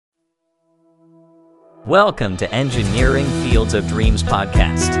Welcome to Engineering Fields of Dreams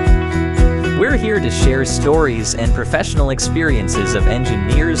podcast. We're here to share stories and professional experiences of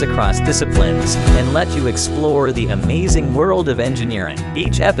engineers across disciplines and let you explore the amazing world of engineering.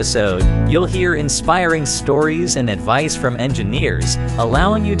 Each episode, you'll hear inspiring stories and advice from engineers,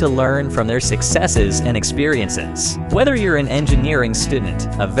 allowing you to learn from their successes and experiences. Whether you're an engineering student,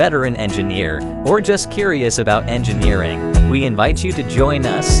 a veteran engineer, or just curious about engineering, we invite you to join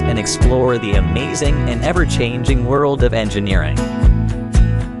us and explore the amazing and ever-changing world of engineering.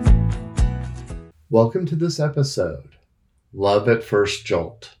 Welcome to this episode, Love at First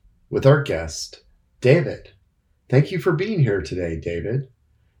Jolt, with our guest, David. Thank you for being here today, David.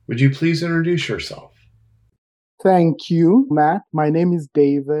 Would you please introduce yourself? Thank you, Matt. My name is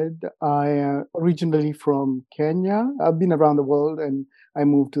David. I am originally from Kenya. I've been around the world and I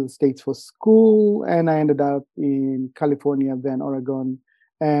moved to the States for school, and I ended up in California, then Oregon,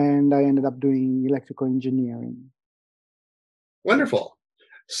 and I ended up doing electrical engineering. Wonderful.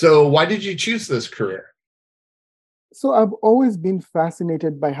 So why did you choose this career? So I've always been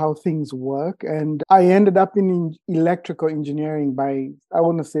fascinated by how things work, and I ended up in electrical engineering by, I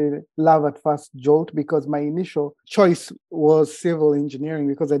want to say, love at first jolt, because my initial choice was civil engineering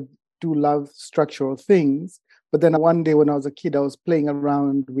because I do love structural things. But then one day when I was a kid, I was playing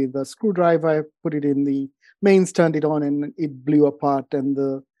around with a screwdriver. I put it in the mains, turned it on, and it blew apart, and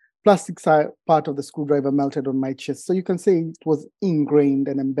the plastic side part of the screwdriver melted on my chest. So you can say it was ingrained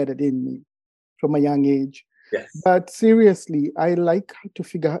and embedded in me from a young age. Yes. But seriously, I like to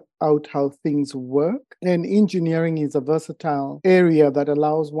figure out how things work. And engineering is a versatile area that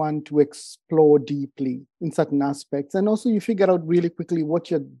allows one to explore deeply in certain aspects. And also you figure out really quickly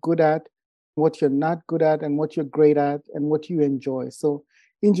what you're good at, what you're not good at, and what you're great at, and what you enjoy. So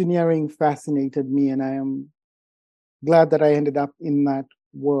engineering fascinated me, and I am glad that I ended up in that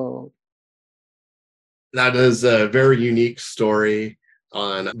world. That is a very unique story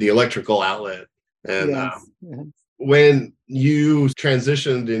on the electrical outlet. And Yes. when you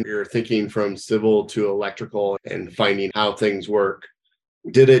transitioned in your thinking from civil to electrical and finding how things work,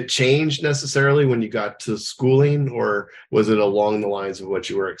 did it change necessarily when you got to schooling, or was it along the lines of what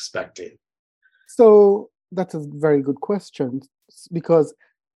you were expecting? So that's a very good question, because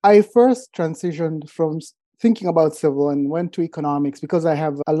I first transitioned from thinking about civil and went to economics because I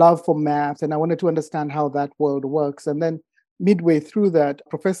have a love for math and I wanted to understand how that world works. And then midway through that,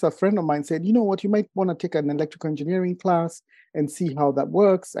 a friend of mine said, you know what, you might want to take an electrical engineering class and see how that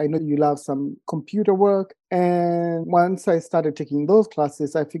works. I know you love some computer work. And once I started taking those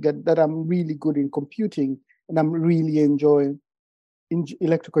classes, I figured that I'm really good in computing and I'm really enjoying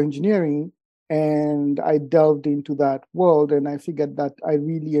electrical engineering. And I delved into that world, and I figured that I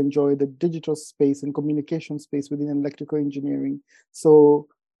really enjoy the digital space and communication space within electrical engineering. So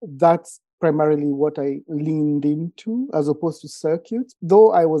that's primarily what I leaned into, as opposed to circuits.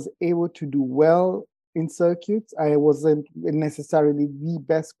 Though I was able to do well in circuits, I wasn't necessarily the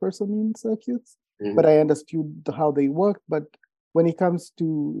best person in circuits, but I understood how they worked. But when it comes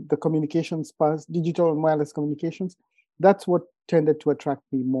to the communications part, digital and wireless communications, that's what tended to attract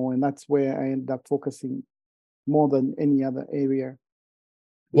me more. And that's where I ended up focusing more than any other area.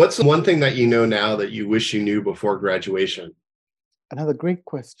 What's one thing that you know now that you wish you knew before graduation? Another great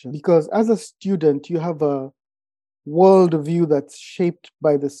question, because as a student, you have a worldview that's shaped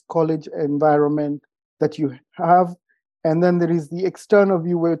by this college environment that you have. And then there is the external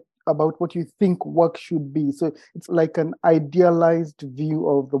view about what you think work should be. So it's like an idealized view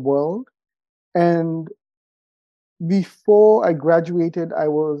of the world. And before I graduated, I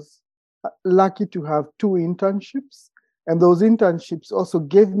was lucky to have 2 internships. And those internships also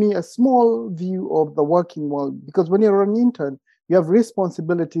gave me a small view of the working world. Because when you're an intern, you have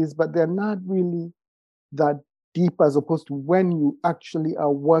responsibilities, but they're not really that deep as opposed to when you actually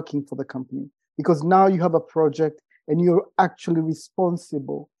are working for the company. Because now you have a project and you're actually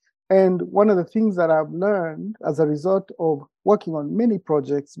responsible. And one of the things that I've learned as a result of working on many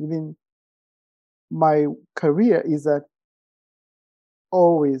projects within my career is that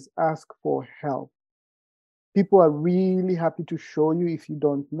always ask for help. People are really happy to show you if you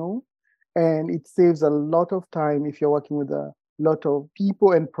don't know, and it saves a lot of time if you're working with a lot of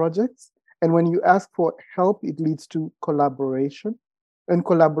people and projects. And when you ask for help, it leads to collaboration, and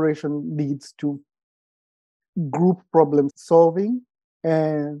collaboration leads to group problem solving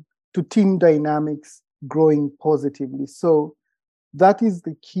and to team dynamics growing positively. So that is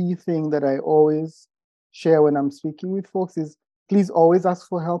the key thing that I always share when I'm speaking with folks is please always ask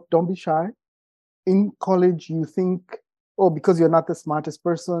for help. Don't be shy. In college, you think, oh, because you're not the smartest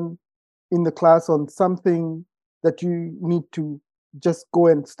person in the class on something that you need to just go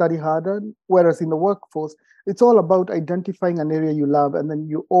and study harder. Whereas in the workforce, it's all about identifying an area you love, and then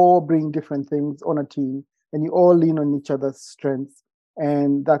you all bring different things on a team, and you all lean on each other's strengths.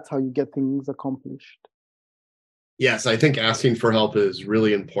 And that's how you get things accomplished. Yes, I think asking for help is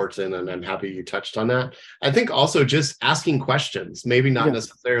really important, and I'm happy you touched on that. I think also just asking questions, maybe not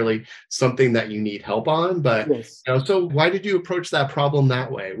necessarily something that you need help on, but so why did you approach that problem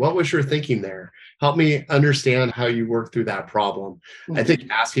that way? What was your thinking there? Help me understand how you work through that problem. I think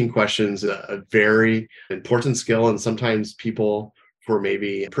asking questions is a very important skill, and sometimes people, for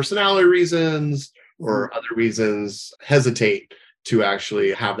maybe personality reasons or other reasons, hesitate to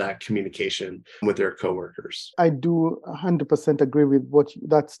actually have that communication with their coworkers. I do 100% agree with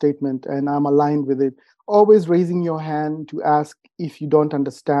that statement, and I'm aligned with it. Always raising your hand to ask if you don't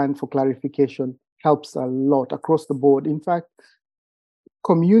understand for clarification helps a lot across the board. In fact,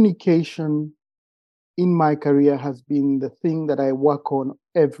 communication in my career has been the thing that I work on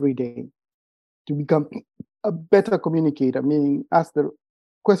every day to become a better communicator, meaning ask the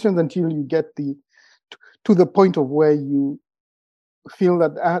questions until you get to the point of where you feel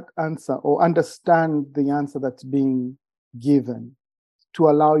that answer or understand the answer that's being given to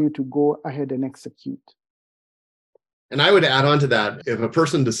allow you to go ahead and execute. And I would add on to that, if a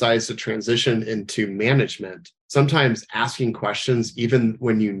person decides to transition into management, sometimes asking questions, even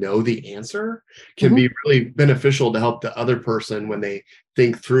when you know the answer, can be really beneficial to help the other person when they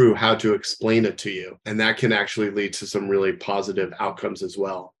think through how to explain it to you. And that can actually lead to some really positive outcomes as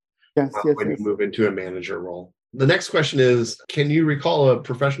well when you move into a manager role. The next question is, can you recall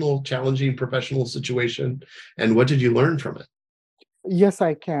a challenging professional situation, and what did you learn from it? Yes,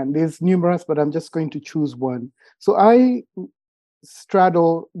 I can. There's numerous, but I'm just going to choose one. So I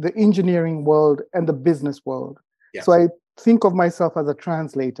straddle the engineering world and the business world. Yes. So I think of myself as a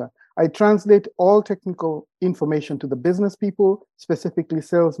translator. I translate all technical information to the business people, specifically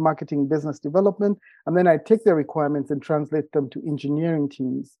sales, marketing, business development, and then I take their requirements and translate them to engineering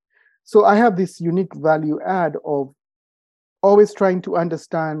teams. So I have this unique value add of always trying to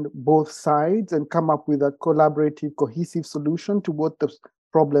understand both sides and come up with a collaborative, cohesive solution to what the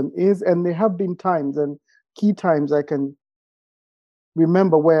problem is. And there have been times, and key times I can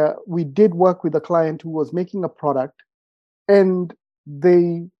remember, where we did work with a client who was making a product, and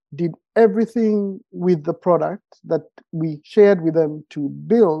they did everything with the product that we shared with them to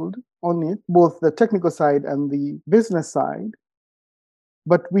build on it, both the technical side and the business side.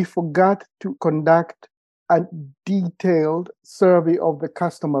 But we forgot to conduct a detailed survey of the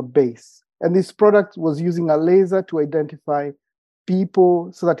customer base. And this product was using a laser to identify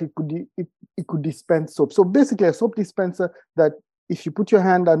people so that it could dispense soap. So basically a soap dispenser that if you put your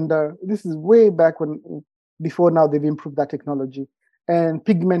hand under, this is way back before now they've improved that technology, and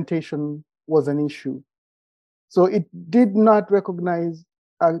pigmentation was an issue. So it did not recognize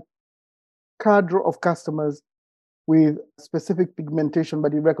a cadre of customers with specific pigmentation,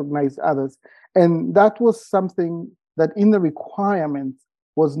 but it recognized others. And that was something that in the requirements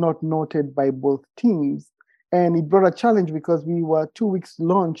was not noted by both teams. And it brought a challenge because we were 2 weeks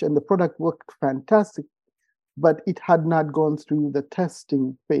launch and the product worked fantastic, but it had not gone through the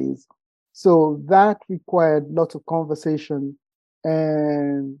testing phase. So that required lots of conversation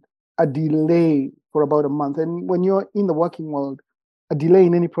and a delay for about a month. And when you're in the working world, a delay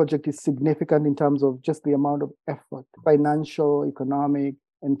in any project is significant in terms of just the amount of effort, financial, economic,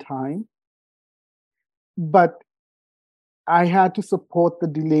 and time. But I had to support the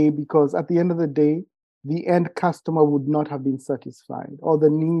delay because at the end of the day, the end customer would not have been satisfied, or the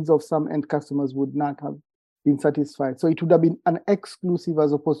needs of some end customers would not have been satisfied. So it would have been an exclusive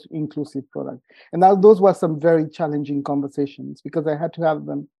as opposed to inclusive product. And those were some very challenging conversations because I had to have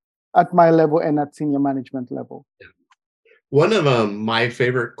them at my level and at senior management level. Yeah. One of my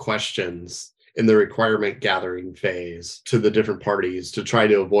favorite questions in the requirement gathering phase to the different parties to try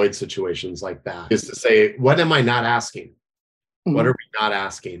to avoid situations like that is to say, what am I not asking? What are we not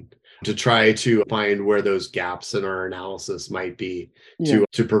asking? To try to find where those gaps in our analysis might be to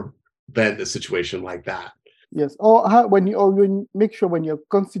prevent a situation like that. Yes. Or when you make sure when you're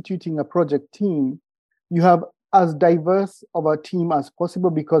constituting a project team, you have as diverse of a team as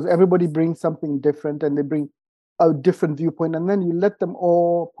possible, because everybody brings something different and they bring a different viewpoint, and then you let them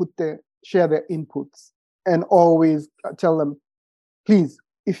all share their inputs, and always tell them, please,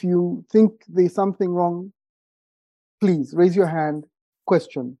 if you think there's something wrong, please raise your hand,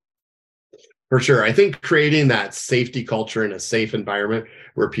 question. For sure. I think creating that safety culture in a safe environment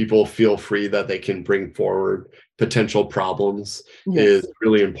where people feel free that they can bring forward potential problems is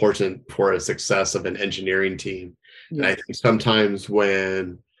really important for a success of an engineering team. And I think sometimes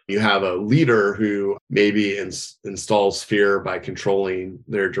when You have a leader who maybe installs fear by controlling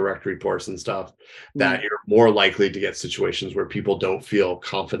their direct reports and stuff, that you're more likely to get situations where people don't feel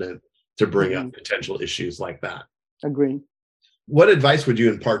confident to bring up potential issues like that. Agree. What advice would you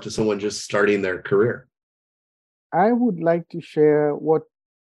impart to someone just starting their career? I would like to share what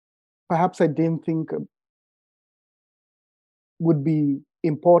perhaps I didn't think would be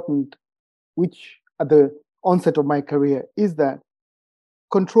important, which at the onset of my career, is that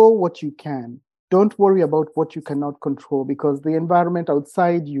control what you can. Don't worry about what you cannot control, because the environment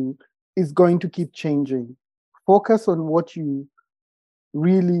outside you is going to keep changing. Focus on what you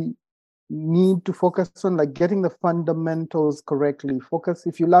really need to focus on, like getting the fundamentals correctly. Focus.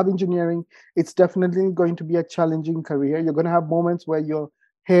 If you love engineering, it's definitely going to be a challenging career. You're going to have moments where your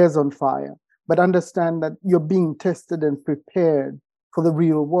hair's on fire, but understand that you're being tested and prepared for the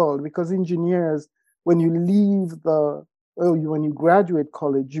real world, because engineers, when you graduate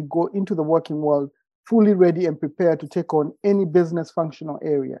college, you go into the working world fully ready and prepared to take on any business functional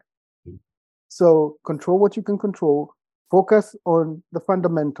area. So control what you can control, focus on the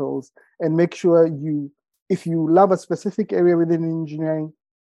fundamentals, and make sure if you love a specific area within engineering,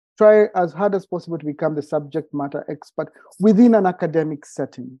 try as hard as possible to become the subject matter expert within an academic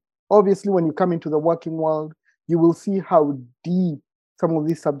setting. Obviously, when you come into the working world, you will see how deep some of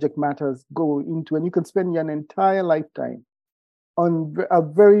these subject matters go into, and you can spend your entire lifetime on a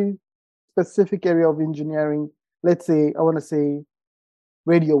very specific area of engineering. Let's say, I want to say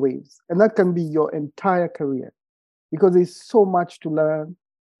radio waves, and that can be your entire career, because there's so much to learn.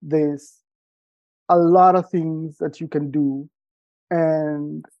 There's a lot of things that you can do,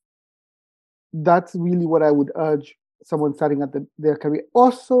 and that's really what I would urge someone starting at their career.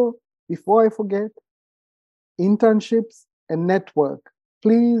 Also, before I forget, internships and network.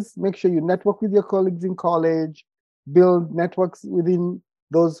 Please make sure you network with your colleagues in college, build networks within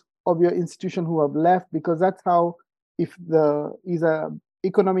those of your institution who have left, because that's how, if there is an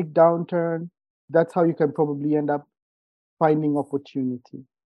economic downturn, that's how you can probably end up finding opportunity.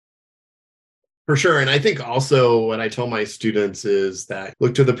 For sure. And I think also what I tell my students is that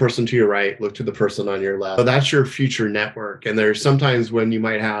look to the person to your right, look to the person on your left. So that's your future network. And there's sometimes when you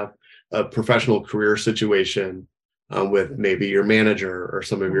might have a professional career situation with maybe your manager or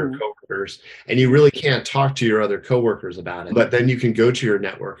some of your coworkers, and you really can't talk to your other coworkers about it. But then you can go to your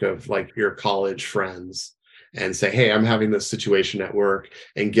network of like your college friends and say, hey, I'm having this situation at work,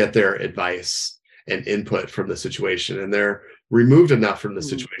 and get their advice and input from the situation. And they're removed enough from the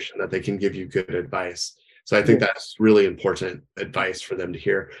situation that they can give you good advice. So I think that's really important advice for them to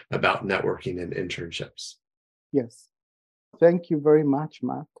hear about networking and internships. Yes. Thank you very much,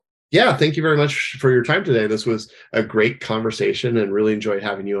 Matt. Yeah, thank you very much for your time today. This was a great conversation and really enjoyed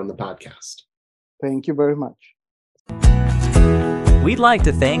having you on the podcast. Thank you very much. We'd like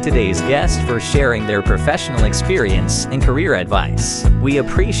to thank today's guests for sharing their professional experience and career advice. We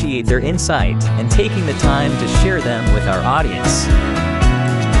appreciate their insight and taking the time to share them with our audience.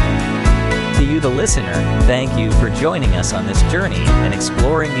 To you, the listener, thank you for joining us on this journey and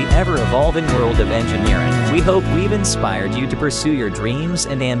exploring the ever-evolving world of engineering. We hope we've inspired you to pursue your dreams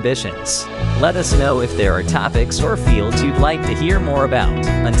and ambitions. Let us know if there are topics or fields you'd like to hear more about.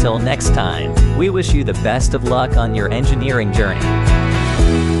 Until next time, we wish you the best of luck on your engineering journey.